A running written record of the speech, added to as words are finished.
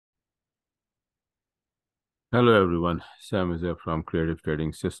Hello, everyone. Sam is here from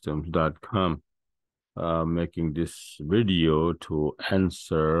creativetradingsystems.com, making this video to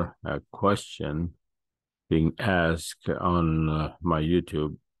answer a question being asked on my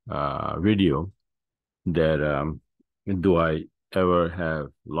YouTube video that do I ever have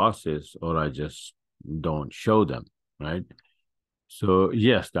losses or I just don't show them, right? So,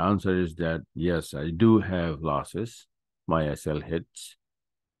 yes, the answer is that, yes, I do have losses. My SL hits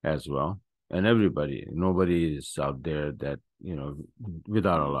as well. And nobody is out there that,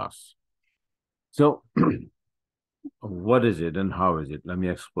 without a loss. So what is it and how is it? Let me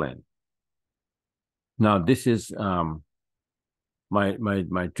explain. Now, this is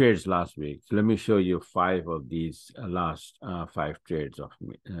my trades last week. So let me show you 5 of these last 5 trades of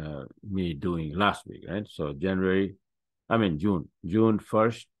me doing last week, right? So June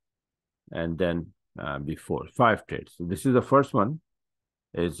 1st, and then before 5 trades. So this is the first one.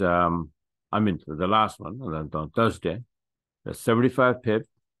 Is the last one on Thursday. The 75 pip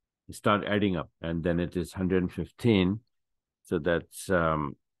start adding up, and then it is 115. So that's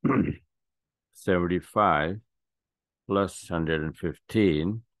 75 plus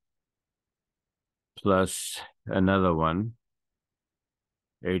 115 plus another one,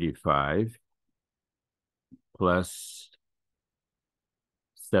 85 plus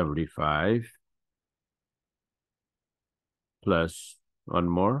 75 plus one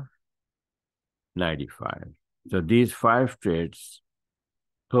more, 95. So these 5 trades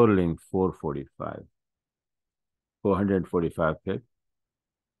totaling 445 pip,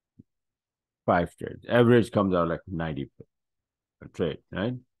 5 trades. Average comes out like 90 pip a trade,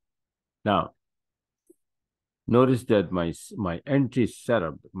 right? Now, notice that my entry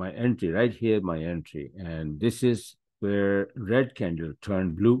setup, my entry right here, my entry, and this is where red candle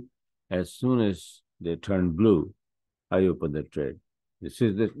turned blue. As soon as they turn blue, I open the trade. This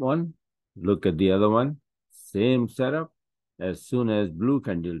is this one. Look at the other one. Same setup. As soon as blue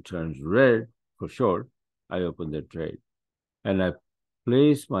candle turns red for short, I open the trade. And I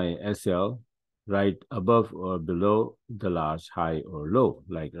place my SL right above or below the last high or low,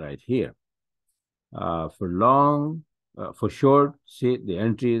 like right here. For short, see the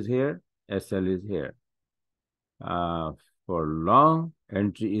entry is here, SL is here. For long,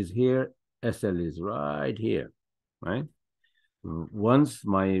 entry is here, SL is right here, right? Once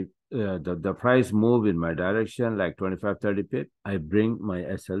my the price move in my direction, like 25, 30 pip, I bring my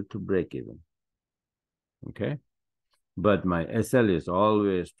SL to break even. Okay. But my SL is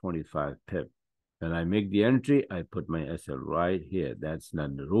always 25 pip. When I make the entry, I put my SL right here. That's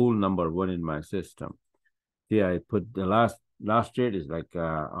not the rule number 1 in my system. See, I put the last trade is like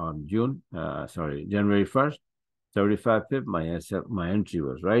on January 1st, 75 pip. My entry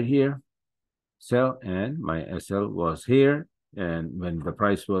was right here, sell, and my SL was here. And when the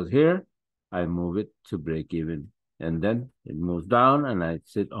price was here, I move it to break even. And then it moves down and I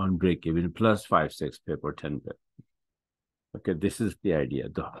sit on break even plus 5, 6 pip or 10 pip. Okay, this is the idea.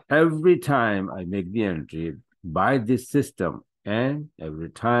 Every time I make the entry by this system, and every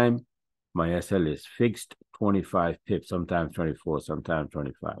time my SL is fixed 25 pips, sometimes 24, sometimes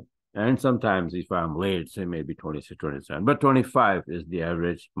 25. And sometimes if I'm late, say maybe 26, 27. But 25 is the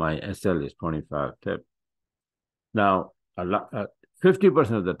average. My SL is 25 pip. Now,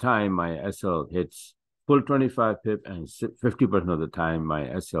 50% of the time, my SL hits full 25 pip, and 50% of the time,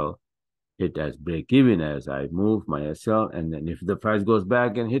 my SL hit as break even as I move my SL. And then if the price goes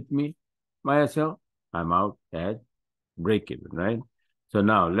back and hit me, my SL, I'm out at break even, right? So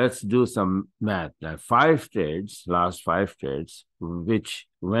now let's do some math. Like 5 trades, last 5 trades, which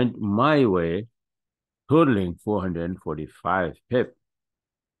went my way, totaling 445 pip.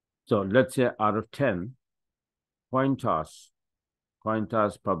 So let's say out of 10, coin toss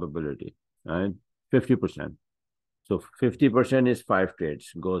probability, right? 50%. So 50% is 5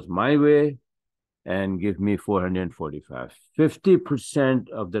 trades, goes my way and give me 445. 50%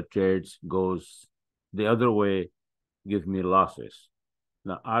 of the trades goes the other way, give me losses.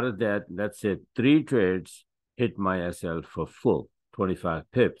 Now, out of that, let's say 3 trades hit my SL for full,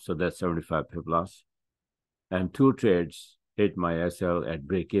 25 pips. So that's 75 pip loss. And 2 trades hit my SL at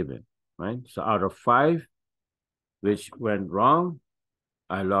break even, right? So out of 5, which went wrong,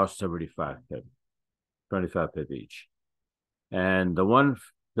 I lost 75 pip, 25 pip each. And the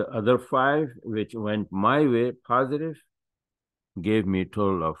other 5, which went my way, positive, gave me a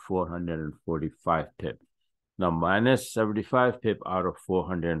total of 445 pip. Now, minus 75 pip out of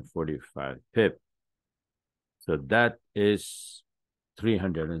 445 pip. So that is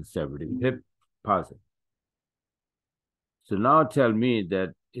 370 pip positive. So now tell me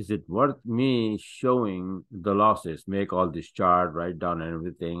that is it worth me showing the losses, make all this chart, write down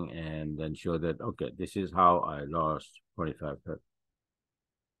everything, and then show that, okay, this is how I lost 25 pips.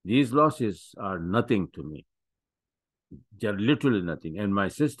 These losses are nothing to me. They're literally nothing. And my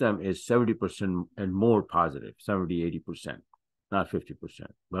system is 70% and more positive, 70, 80%, not 50%.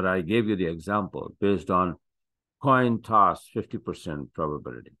 But I gave you the example based on coin toss, 50%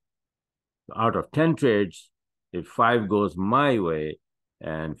 probability. Out of 10 trades, if 5 goes my way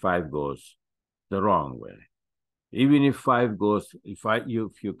and 5 goes the wrong way. Even if 5 goes,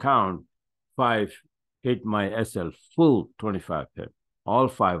 if you count, 5 hit my SL full 25 pip, all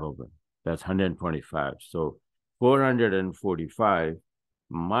 5 of them, that's 125. So 445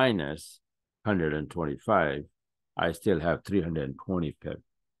 minus 125, I still have 320 pip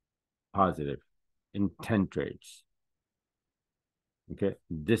positive in 10 trades. Okay,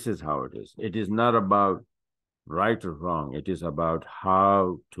 this is how it is. It is not about right or wrong. It is about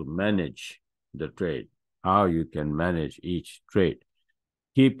how to manage the trade, how you can manage each trade.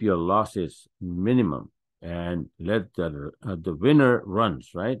 Keep your losses minimum and let the winner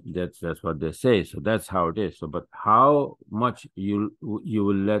runs, right? That's what they say. So that's how it is. So, but how much you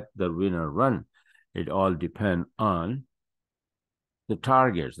will let the winner run, it all depends on the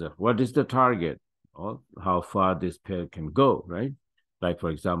targets. What is the target? Well, how far this pair can go, right? Like,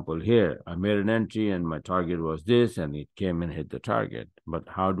 for example, here, I made an entry and my target was this, and it came and hit the target. But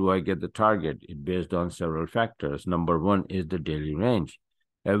how do I get the target? It's based on several factors. Number one is the daily range.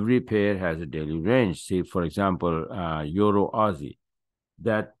 Every pair has a daily range. See, for example, Euro Aussie.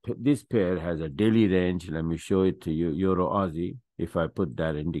 This pair has a daily range. Let me show it to you, Euro Aussie. If I put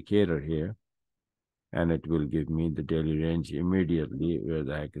that indicator here, and it will give me the daily range immediately. Where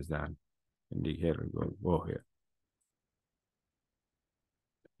the heck is that indicator going? Oh, here.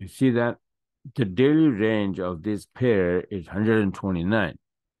 You see that? The daily range of this pair is 129.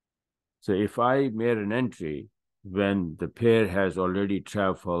 So if I made an entry when the pair has already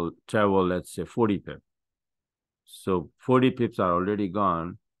traveled, let's say 40 pips. So 40 pips are already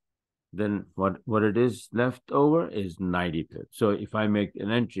gone. Then what it is left over is 90 pips. So if I make an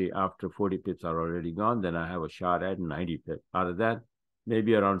entry after 40 pips are already gone, then I have a shot at 90 pips. Out of that,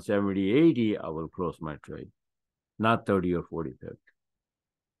 maybe around 70, 80, I will close my trade, not 30 or 40 pips.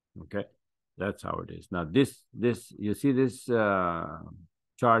 Okay, that's how it is. Now this you see this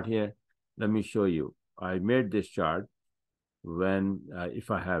chart here. Let me show you. I made this chart when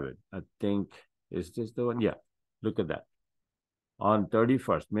if I have it, I think is this the one? Yeah, look at that. On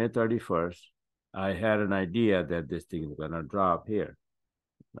 31st, May 31st, I had an idea that this thing is gonna drop here.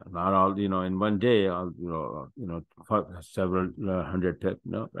 Not all, in one day, several hundred pips,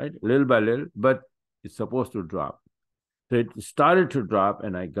 right? Little by little, but it's supposed to drop. So it started to drop,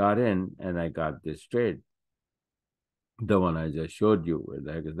 and I got in, and I got this trade. The one I just showed you. Where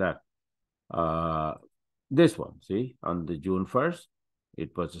the heck is that? This one, see, on the June 1st,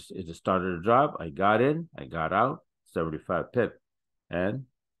 it started to drop. I got in, I got out, 75 pip. And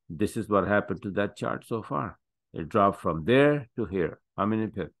this is what happened to that chart so far. It dropped from there to here. How many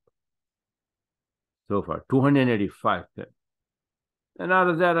pips? So far, 285 pips. And out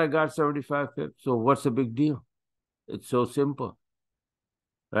of that, I got 75 pips. So what's the big deal? It's so simple,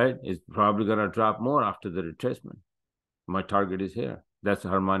 right? It's probably going to drop more after the retracement. My target is here. That's a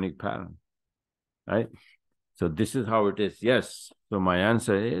harmonic pattern, right? So this is how it is. Yes. So my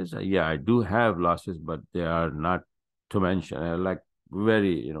answer is, yeah, I do have losses, but they are not to mention. Like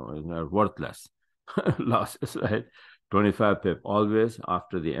very, worthless losses, right? 25 pip always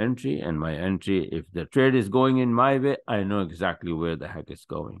after the entry, and my entry, if the trade is going in my way, I know exactly where the heck it's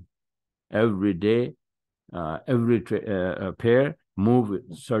going. Every day, every pair move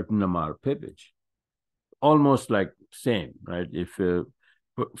with certain amount of pippage, almost like same, right? If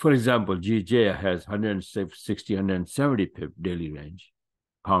for example, GJ has 160, 170 pip daily range,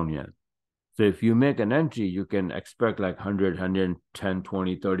 pound yen. So if you make an entry, you can expect like 100, 110,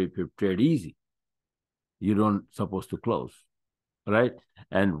 20, 30 pip trade easy. You don't supposed to close, right?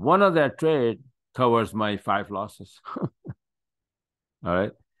 And one of that trade covers my 5 losses. All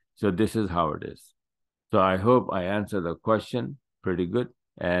right. So this is how it is. So I hope I answered the question pretty good.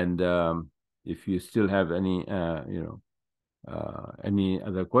 And if you still have any, any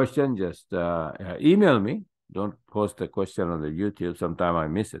other question, just email me. Don't post a question on the YouTube. Sometimes I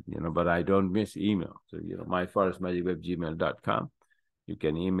miss it, but I don't miss email. So, myforestmagicweb@gmail.com. You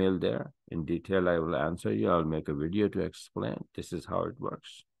can email there. In detail, I will answer you. I'll make a video to explain. This is how it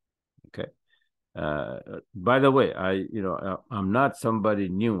works. Okay. By the way, I'm not somebody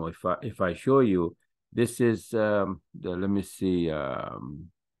new. If I show you, this is let me see where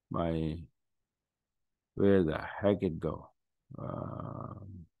the heck it go.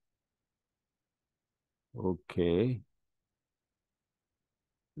 Okay.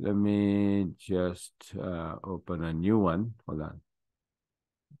 Let me just open a new one. Hold on.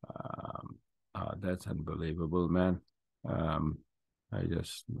 That's unbelievable, man. I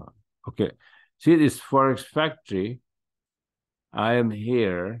just okay. See this Forex Factory. I am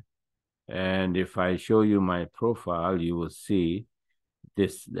here, and if I show you my profile, you will see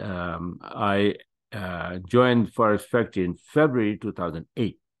this. I joined Forex Factory in February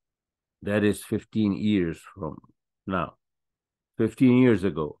 2008. That is 15 years from now. 15 years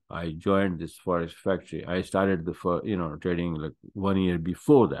ago, I joined this Forex Factory. I started the trading like 1 year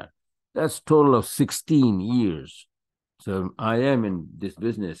before that. That's total of 16 years. So I am in this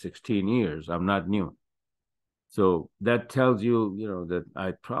business 16 years. I'm not new. So that tells you, that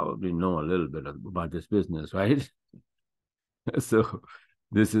I probably know a little bit about this business, right? So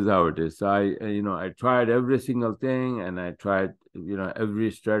this is how it is. So I tried every single thing, and I tried, every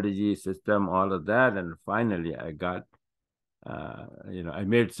strategy system, all of that. And finally I got, I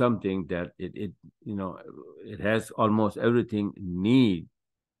made something that it has almost everything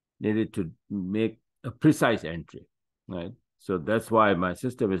needed to make a precise entry, right? So that's why my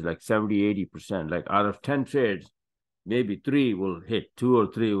system is like 70-80%. Like out of 10 trades, maybe 3 will hit, 2 or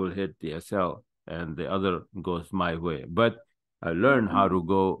 3 will hit the SL, and the other goes my way. But I learned how to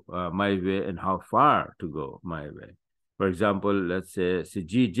go my way and how far to go my way. For example, let's say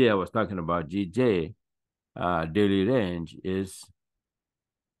GJ, I was talking about GJ, daily range is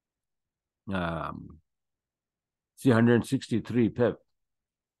 363 pip,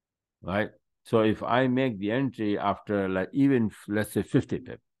 right? So if I make the entry after like even let's say 50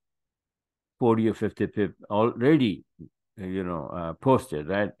 pip, 40 or 50 pip already, posted,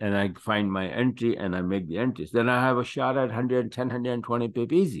 right? And I find my entry and I make the entries, then I have a shot at 110, 120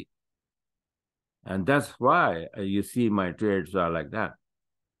 pip easy. And that's why you see my trades are like that,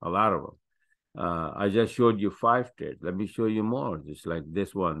 a lot of them. I just showed you 5 trades. Let me show you more. Just like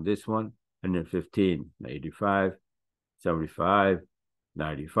this one, 115, 85, 75,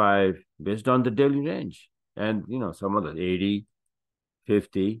 95, based on the daily range. And, some of the 80,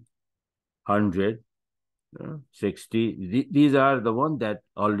 50, 100, 60. These are the ones that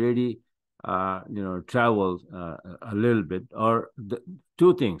already, travel a little bit. Or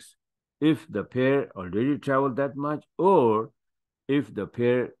two things. If the pair already traveled that much, or if the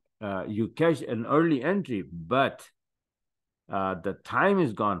pair, you catch an early entry, but the time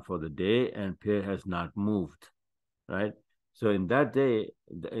is gone for the day and pair has not moved, right? So in that day,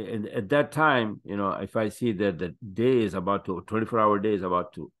 at that time, if I see that the day is about to, 24-hour day is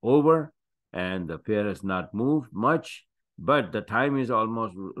about to over, and the pair has not moved much, but the time is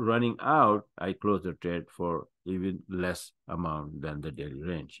almost running out, I close the trade for even less amount than the daily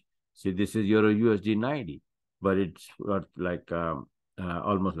range. See, this is Euro USD 90, but it's like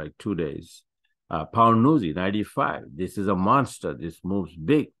almost like 2 days. Pound Newsy 95. This is a monster. This moves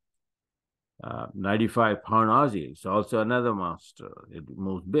big. 95 pound Aussie. It's also another monster. It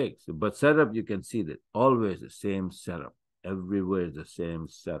moves big. So, but setup, you can see that always the same setup. Everywhere is the same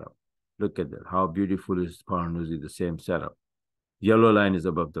setup. Look at that. How beautiful is pound Newsy, the same setup. Yellow line is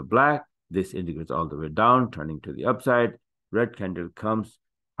above the black. This indicates all the way down, turning to the upside. Red candle comes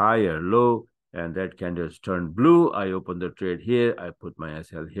higher, low, and that candle is turned blue. I open the trade here. I put my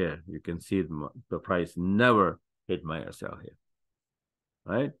SL here. You can see the price never hit my SL here,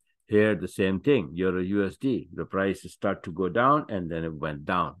 right? Here, the same thing, Euro USD. The price start to go down, and then it went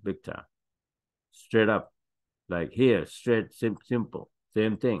down big time. Straight up, like here, straight, simple,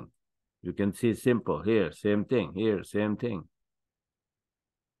 same thing. You can see simple here, same thing, here, same thing.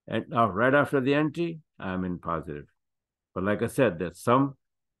 And now, right after the entry, I'm in positive. But like I said, there's some,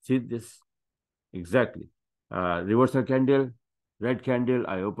 see this, exactly. Reversal candle, red candle,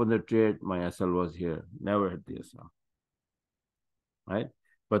 I opened the trade, my SL was here, never hit the SL, right?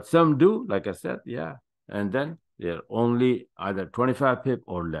 But some do, like I said, yeah. And then they're only either 25 pip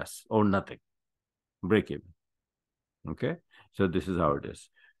or less or nothing. Break even. Okay. So this is how it is.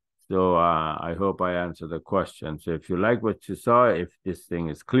 So I hope I answered the question. So if you like what you saw, if this thing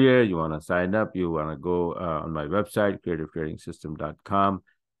is clear, you want to sign up, you want to go on my website, creativetrading.com,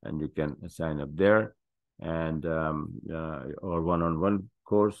 and you can sign up there. And or one-on-one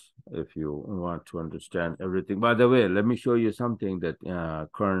course if you want to understand everything. By the way, let me show you something that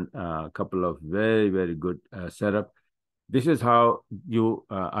current couple of very, very good setup. This is how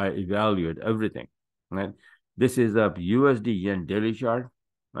I evaluate everything, right? This is a USD yen daily chart,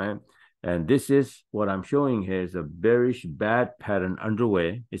 right? And this is what I'm showing here is a bearish bad pattern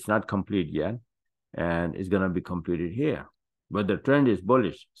underway. It's not complete yet, and it's going to be completed here, but the trend is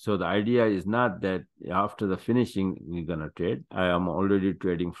bullish. So the idea is not that after the finishing, we're going to trade. I am already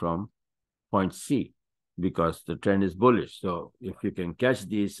trading from point C because the trend is bullish. So if you can catch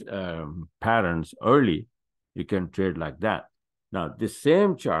these patterns early, you can trade like that. Now, this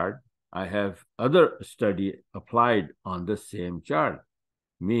same chart, I have other study applied on the same chart.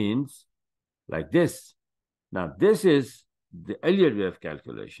 Means like this. Now, this is the Elliott wave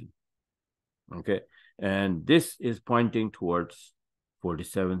calculation. Okay. And this is pointing towards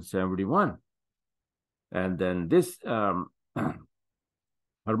 47.71. And then this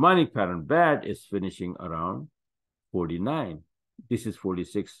harmonic pattern bad is finishing around 49. This is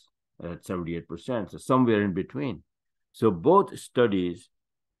 46 at 78%. So somewhere in between. So both studies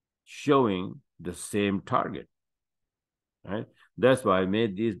showing the same target. Right? That's why I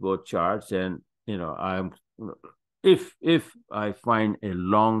made these both charts. And if I find a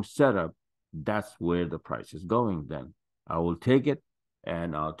long setup, that's where the price is going. Then I will take it,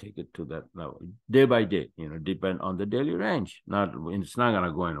 and I'll take it to that level day by day. Depend on the daily range. It's not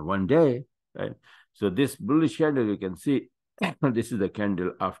gonna go in one day, right? So this bullish candle, you can see, this is the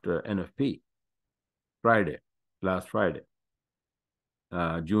candle after NFP, last Friday,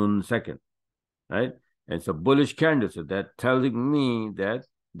 June 2nd, right? And it's a bullish candle, so that telling me that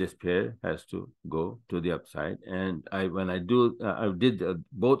this pair has to go to the upside. And I did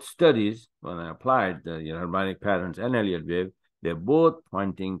both studies when I applied the harmonic patterns and Elliott wave. They're both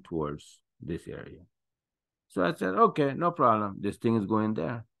pointing towards this area. So I said, okay, no problem. This thing is going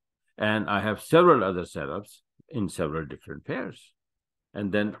there. And I have several other setups in several different pairs.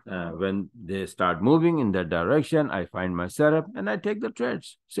 And then when they start moving in that direction, I find my setup and I take the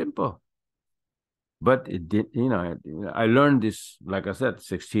trades. Simple. But it did, I learned this, like I said,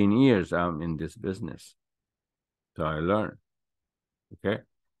 16 years I'm in this business. So I learned. Okay.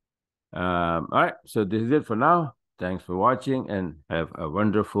 All right. So this is it for now. Thanks for watching, and have a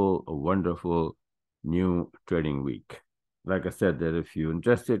wonderful new trading week. Like I said, that if you're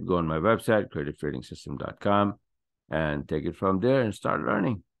interested, go on my website, creativetrading.com, and take it from there and start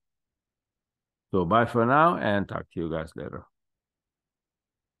learning. So bye for now, and talk to you guys later.